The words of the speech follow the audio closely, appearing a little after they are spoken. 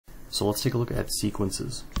So let's take a look at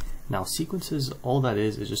sequences. Now sequences, all that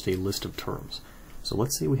is just a list of terms. So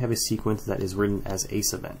let's say we have a sequence that is written as a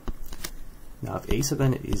sub n. Now if a sub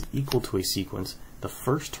n is equal to a sequence, the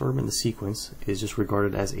first term in the sequence is just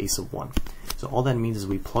regarded as a sub 1. So all that means is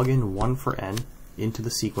we plug in 1 for n into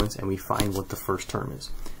the sequence and we find what the first term is.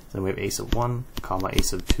 So then we have a sub 1, comma a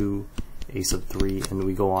sub 2, a sub 3, and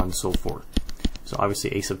we go on and so forth. So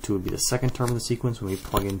obviously a sub 2 would be the second term of the sequence when we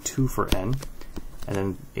plug in 2 for n, and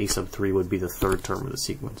then a sub 3 would be the third term of the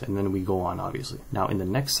sequence, and then we go on obviously. Now in the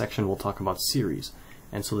next section we'll talk about series.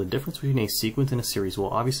 And so the difference between a sequence and a series, well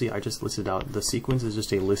obviously I just listed out the sequence is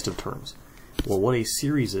just a list of terms. Well what a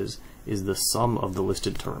series is the sum of the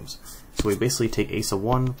listed terms. So we basically take a sub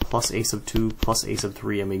 1 plus a sub 2 plus a sub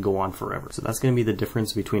 3 and we go on forever. So that's going to be the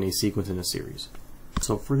difference between a sequence and a series.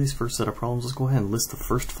 So for these first set of problems, let's go ahead and list the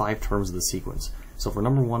first 5 terms of the sequence. So for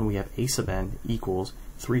number 1 we have a sub n equals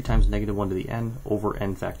 3 times negative 1 to the n over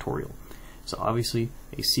n factorial. So obviously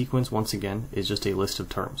a sequence once again is just a list of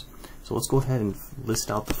terms. So let's go ahead and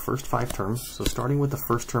list out the first 5 terms. So starting with the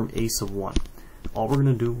first term a sub 1. All we're going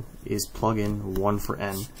to do is plug in 1 for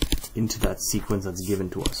n into that sequence that's given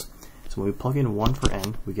to us. So when we plug in 1 for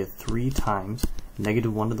n, we get 3 times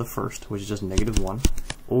negative 1 to the first, which is just negative 1,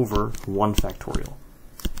 over 1 factorial.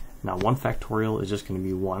 Now 1 factorial is just going to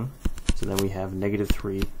be 1, so then we have negative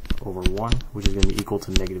 3 over 1, which is going to be equal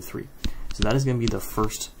to negative 3. So that is going to be the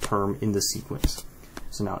first term in the sequence.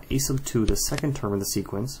 So now a sub 2, the second term in the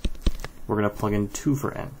sequence, we're going to plug in 2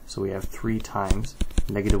 for n. So we have 3 times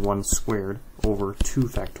negative 1 squared over 2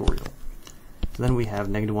 factorial. So then we have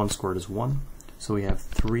negative 1 squared is 1, so we have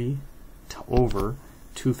 3 over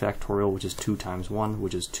 2 factorial, which is 2 times 1,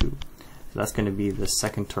 which is 2. So that's going to be the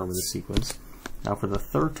second term of the sequence. Now for the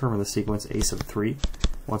third term of the sequence, a sub 3,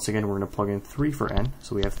 once again we're going to plug in 3 for n,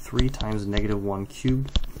 so we have 3 times negative 1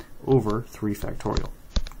 cubed over 3 factorial.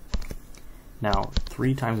 Now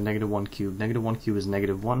 3 times negative 1 cubed is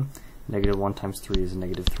negative 1, negative 1 times 3 is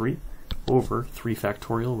negative 3, over 3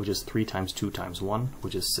 factorial, which is 3 times 2 times 1,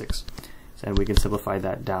 which is 6. And we can simplify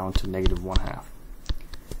that down to negative 1/2.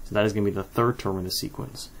 So that is going to be the third term in the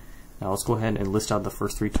sequence. Now let's go ahead and list out the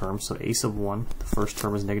first 3 terms. So a sub 1, the first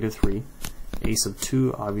term is negative 3. A sub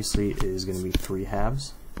 2 obviously is going to be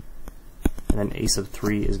 3/2. And then a sub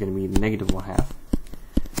 3 is going to be negative 1/2.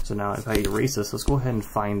 So now if I erase this, let's go ahead and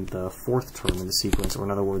find the fourth term in the sequence, or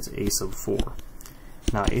in other words a sub 4.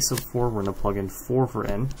 Now a sub 4, we're going to plug in 4 for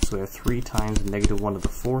n, so we have 3 times negative 1 to the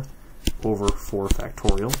fourth over 4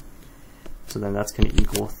 factorial. So then that's going to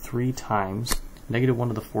equal 3 times negative 1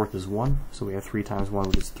 to the fourth is 1, so we have 3 times 1,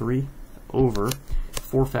 which is 3, over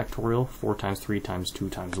 4 factorial, 4 times 3 times 2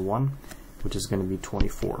 times 1, which is going to be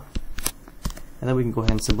 24. And then we can go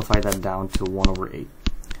ahead and simplify that down to 1 over 8.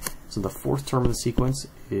 So the fourth term of the sequence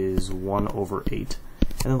is 1 over 8.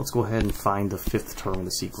 And then let's go ahead and find the fifth term of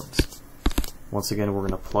the sequence. Once again, we're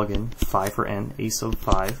going to plug in 5 for n. A sub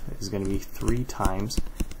 5 is going to be 3 times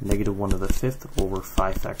negative 1 to the fifth over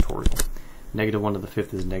 5 factorial. Negative 1 to the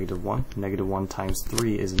fifth is negative 1. Negative 1 times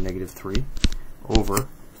 3 is negative 3 over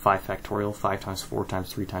 5 factorial. 5 times 4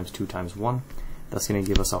 times 3 times 2 times 1. That's going to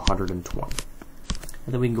give us 120.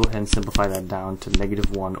 And then we can go ahead and simplify that down to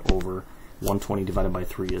negative 1 over 120 divided by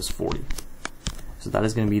 3 is 40. So that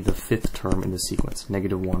is going to be the fifth term in the sequence,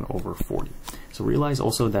 negative 1 over 40. So realize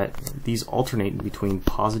also that these alternate between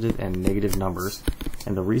positive and negative numbers,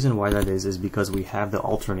 and the reason why that is because we have the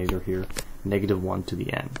alternator here, negative 1 to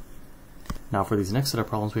the n. Now for these next set of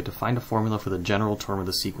problems, we have to find a formula for the general term of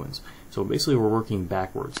the sequence. So basically we're working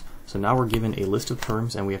backwards. So now we're given a list of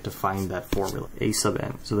terms and we have to find that formula, a sub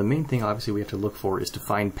n. So the main thing obviously we have to look for is to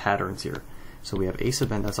find patterns here. So we have a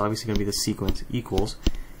sub n, that's obviously going to be the sequence, equals.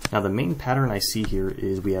 Now the main pattern I see here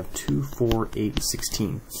is we have 2, 4, 8,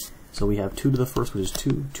 16. So we have 2 to the first, which is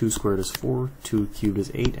 2, 2 squared is 4, 2 cubed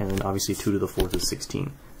is 8, and then obviously 2 to the fourth is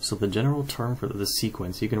 16. So the general term for the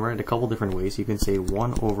sequence, you can write it a couple different ways. You can say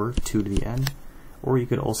 1 over 2 to the n, or you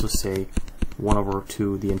could also say 1 over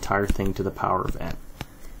 2, the entire thing to the power of n.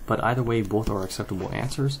 But either way, both are acceptable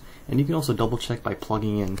answers, and you can also double check by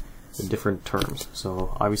plugging in the different terms.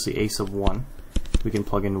 So obviously a sub 1, we can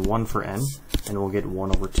plug in 1 for n, and we'll get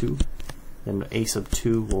 1 over 2. Then a sub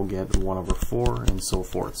 2 will get 1 over 4, and so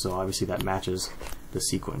forth. So obviously that matches the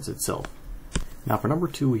sequence itself. Now for number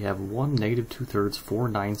 2, we have 1, negative 2/3,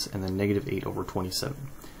 4/9, and then negative 8 over 27.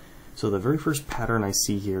 So the very first pattern I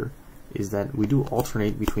see here is that we do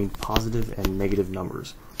alternate between positive and negative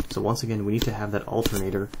numbers. So once again, we need to have that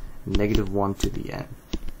alternator, negative 1 to the n.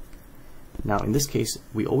 Now in this case,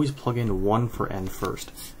 we always plug in 1 for n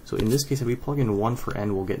first. So in this case, if we plug in 1 for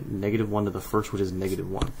n, we'll get negative 1 to the first, which is negative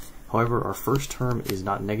 1. However, our first term is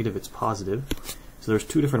not negative, it's positive. So there's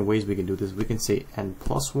two different ways we can do this. We can say n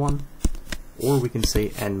plus 1, or we can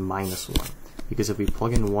say n minus 1. Because if we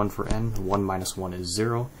plug in 1 for n, 1 minus 1 is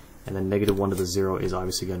 0, and then negative 1 to the 0 is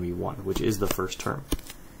obviously going to be 1, which is the first term.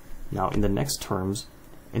 Now in the next terms,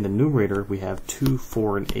 in the numerator we have 2,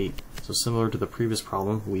 4, and 8. So similar to the previous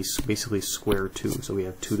problem, we basically square 2. So we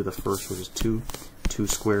have 2 to the first, which is 2, 2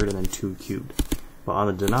 squared, and then 2 cubed. But on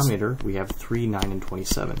the denominator, we have 3, 9, and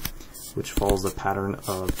 27, which follows the pattern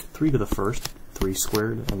of 3 to the first, 3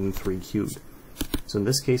 squared, and then 3 cubed. So in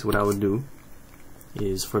this case, what I would do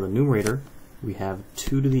is for the numerator, we have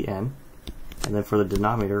 2 to the n, and then for the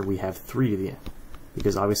denominator, we have 3 to the n,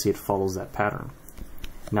 because obviously it follows that pattern.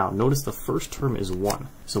 Now notice the first term is 1,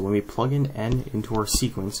 so when we plug in n into our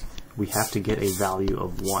sequence, we have to get a value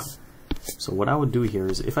of 1. So what I would do here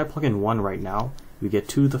is, if I plug in 1 right now, we get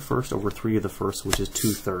 2 to the first over 3 to the first, which is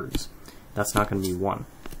 2/3. That's not going to be 1.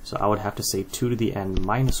 So I would have to say 2 to the n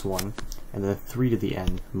minus 1, and then 3 to the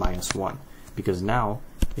n minus 1. Because now,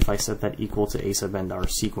 if I set that equal to a sub n, our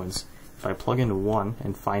sequence, if I plug in 1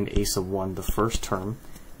 and find a sub 1, the first term,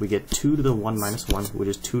 we get 2 to the 1 minus 1, which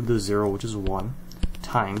is 2 to the 0, which is 1,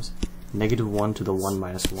 times negative 1 to the 1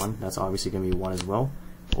 minus 1, that's obviously going to be 1 as well,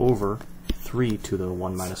 over 3 to the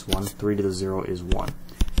 1 minus 1, 3 to the 0 is 1.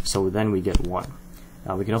 So then we get 1.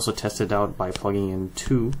 Now we can also test it out by plugging in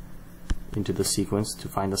 2 into the sequence to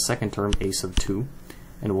find the second term, a sub 2,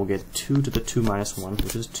 and we'll get 2 to the 2 minus 1,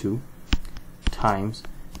 which is 2, times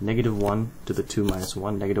negative 1 to the 2 minus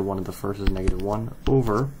 1, negative 1 to the first is negative 1,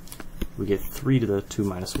 over, we get 3 to the 2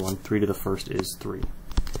 minus 1, 3 to the first is 3.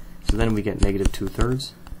 So then we get negative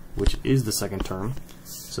 2/3, which is the second term,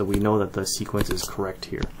 so we know that the sequence is correct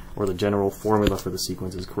here, or the general formula for the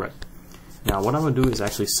sequence is correct. Now what I'm going to do is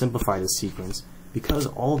actually simplify the sequence. Because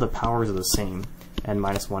all of the powers are the same, n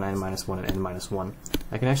minus 1, n minus 1, and n minus 1,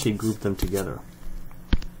 I can actually group them together.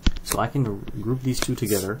 So I can group these two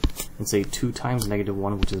together and say 2 times negative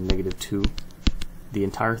 1, which is negative 2, the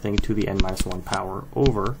entire thing to the n minus 1 power,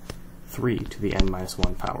 over 3 to the n minus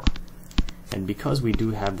 1 power. And because we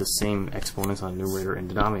do have the same exponents on numerator and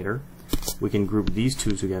denominator, we can group these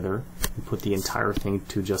two together and put the entire thing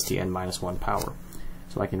to just the n minus 1 power.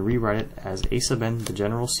 So I can rewrite it as a sub n, the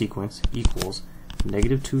general sequence, equals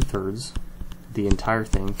negative 2/3, the entire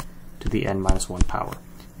thing, to the n minus 1 power.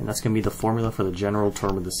 And that's going to be the formula for the general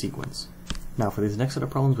term of the sequence. Now for these next set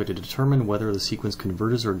of problems, we have to determine whether the sequence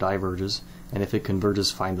converges or diverges, and if it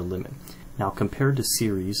converges, find the limit. Now compared to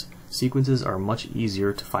series, sequences are much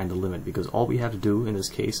easier to find the limit, because all we have to do in this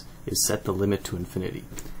case is set the limit to infinity.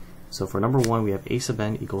 So for number 1, we have a sub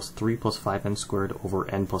n equals 3 plus 5n squared over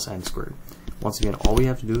n plus n squared. Once again, all we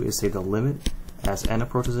have to do is say the limit as n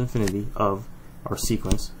approaches infinity of our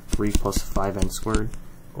sequence, 3 plus 5n squared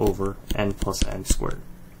over n plus n squared.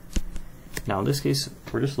 Now in this case,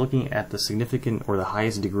 we're just looking at the significant or the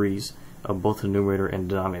highest degrees of both the numerator and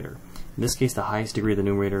denominator. In this case, the highest degree of the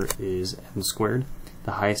numerator is n squared.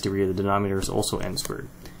 The highest degree of the denominator is also n squared.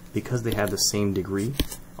 Because they have the same degree,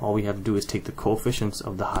 all we have to do is take the coefficients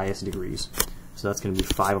of the highest degrees. So that's going to be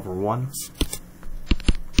 5 over 1,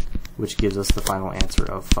 which gives us the final answer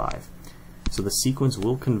of 5. So the sequence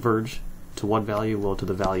will converge to what value? Well, to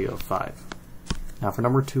the value of 5. Now for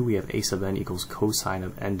number 2, we have a sub n equals cosine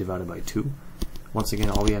of n divided by 2. Once again,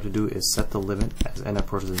 all we have to do is set the limit as n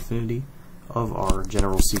approaches infinity of our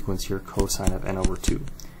general sequence here, cosine of n over 2.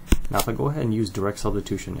 Now if I go ahead and use direct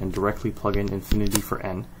substitution and directly plug in infinity for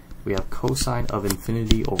n, we have cosine of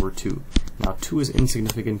infinity over 2. Now 2 is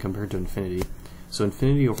insignificant compared to infinity, so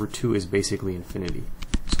infinity over 2 is basically infinity.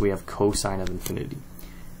 So we have cosine of infinity.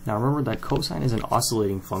 Now remember that cosine is an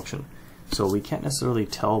oscillating function, so we can't necessarily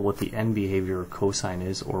tell what the end behavior of cosine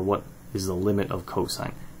is or what is the limit of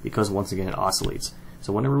cosine, because once again it oscillates.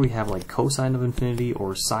 So whenever we have like cosine of infinity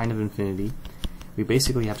or sine of infinity, we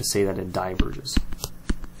basically have to say that it diverges.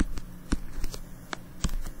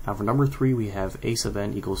 Now for number 3, we have a sub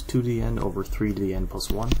n equals 2 to the n over 3 to the n plus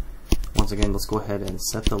 1. Once again, let's go ahead and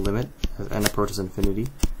set the limit as n approaches infinity,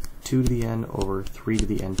 2 to the n over 3 to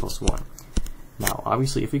the n plus 1. Now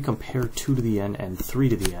obviously if we compare 2 to the n and 3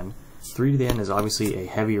 to the n, 3 to the n is obviously a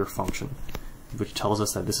heavier function, which tells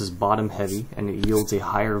us that this is bottom heavy and it yields a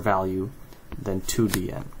higher value than 2 to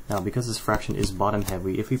the n. Now because this fraction is bottom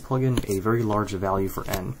heavy, if we plug in a very large value for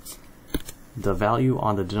n, the value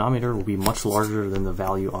on the denominator will be much larger than the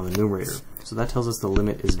value on the numerator. So that tells us the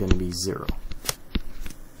limit is going to be 0.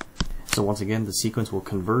 So once again, the sequence will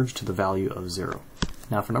converge to the value of 0.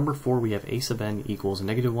 Now for number 4, we have a sub n equals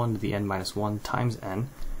negative 1 to the n minus 1 times n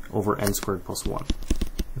over n squared plus 1.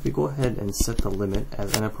 If we go ahead and set the limit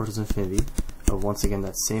as n approaches infinity of, once again,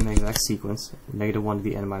 that same exact sequence, negative 1 to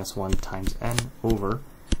the n minus 1 times n over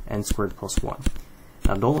n squared plus 1.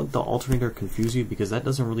 Now don't let the alternator confuse you, because that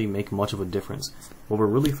doesn't really make much of a difference. What we're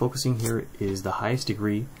really focusing here is the highest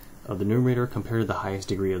degree of the numerator compared to the highest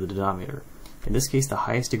degree of the denominator. In this case, the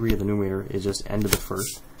highest degree of the numerator is just n to the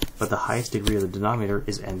first, but the highest degree of the denominator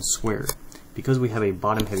is n squared. Because we have a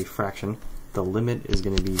bottom heavy fraction, the limit is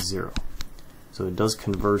going to be 0. So it does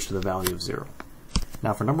converge to the value of 0.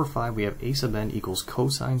 Now for number 5, we have a sub n equals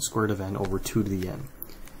cosine squared of n over 2 to the n.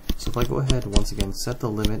 So if I go ahead once again, set the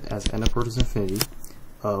limit as n approaches infinity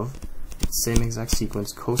of the same exact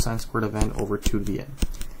sequence, cosine squared of n over 2 to the n.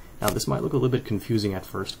 Now this might look a little bit confusing at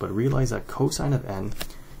first, but realize that cosine of n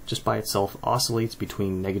just by itself oscillates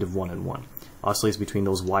between -1 and 1, oscillates between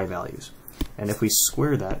those y values. And if we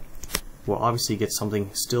square that, we'll obviously get something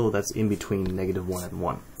still that's in between -1 and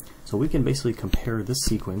 1. So we can basically compare this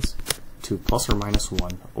sequence to plus or minus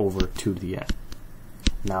 1 over 2 to the n.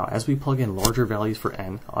 Now as we plug in larger values for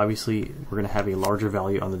n, obviously we're going to have a larger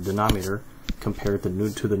value on the denominator compared to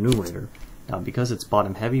the numerator. Now because it's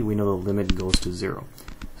bottom heavy, we know the limit goes to 0.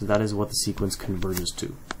 So that is what the sequence converges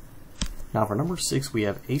to. Now for number 6, we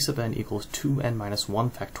have a sub n equals 2n minus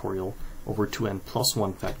 1 factorial over 2n plus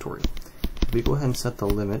 1 factorial. If we go ahead and set the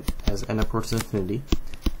limit as n approaches infinity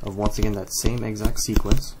of, once again, that same exact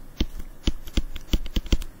sequence.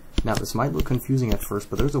 Now this might look confusing at first,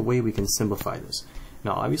 but there's a way we can simplify this.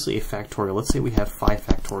 Now obviously a factorial, let's say we have 5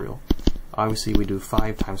 factorial. Obviously we do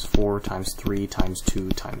 5 times 4 times 3 times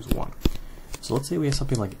 2 times 1. So let's say we have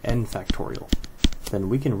something like n factorial. Then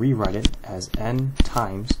we can rewrite it as n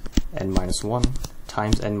times n minus 1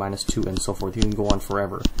 times n minus 2 and so forth. You can go on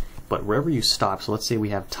forever. But wherever you stop, so let's say we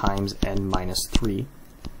have times n minus 3,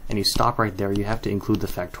 and you stop right there, you have to include the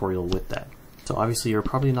factorial with that. So obviously you're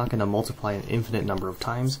probably not going to multiply an infinite number of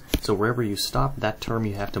times, so wherever you stop, that term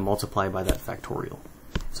you have to multiply by that factorial.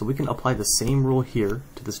 So we can apply the same rule here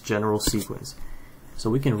to this general sequence. So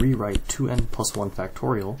we can rewrite 2n plus 1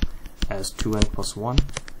 factorial as 2n plus 1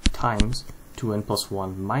 times 2n plus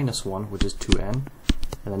 1 minus 1, which is 2n,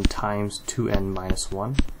 and then times 2n minus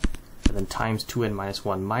 1, and then times 2n minus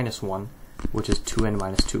 1 minus 1, which is 2n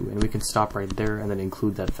minus 2, and we can stop right there and then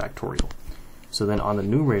include that factorial. So then on the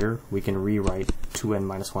numerator, we can rewrite 2n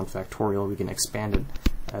minus 1 factorial, we can expand it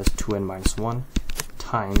as 2n minus 1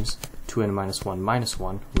 times 2n minus 1 minus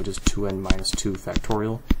 1, which is 2n minus 2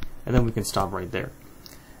 factorial, and then we can stop right there.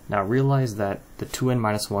 Now realize that the 2n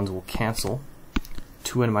minus 1s will cancel,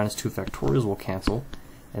 2n minus 2 factorials will cancel,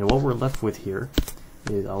 and what we're left with here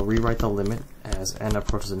is, I'll rewrite the limit as n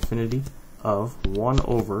approaches infinity of 1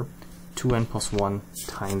 over 2n plus 1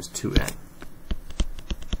 times 2n.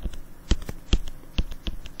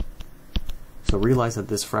 So realize that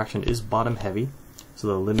this fraction is bottom heavy, so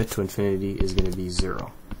the limit to infinity is going to be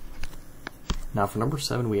 0. Now for number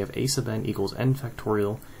 7, we have a sub n equals n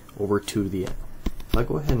factorial over 2 to the n. If I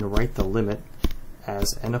go ahead and write the limit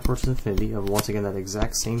as n approaches infinity of, once again, that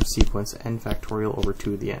exact same sequence, n factorial over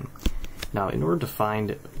 2 to the n. Now in order to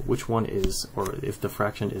find which one is, or if the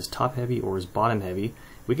fraction is top heavy or is bottom heavy,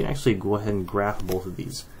 we can actually go ahead and graph both of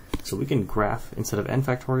these. So we can graph, instead of n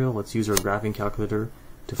factorial, let's use our graphing calculator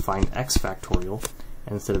to find x factorial,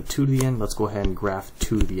 and instead of 2 to the n, let's go ahead and graph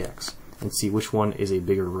 2 to the x and see which one is a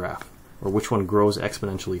bigger graph, or which one grows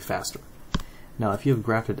exponentially faster. Now if you have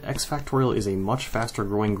graphed it, x factorial is a much faster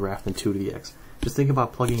growing graph than 2 to the x. Just think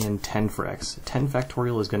about plugging in 10 for x. 10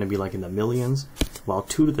 factorial is going to be like in the millions, while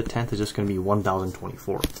 2 to the 10th is just going to be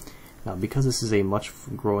 1024. Now because this is a much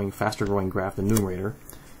faster growing graph than numerator,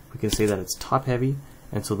 we can say that it's top heavy,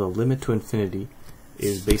 and so the limit to infinity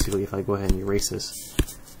is basically, if I go ahead and erase this,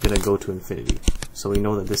 going to go to infinity. So we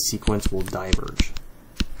know that this sequence will diverge.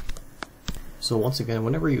 So once again,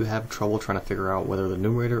 whenever you have trouble trying to figure out whether the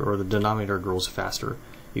numerator or the denominator grows faster,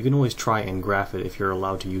 you can always try and graph it if you're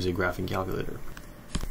allowed to use a graphing calculator.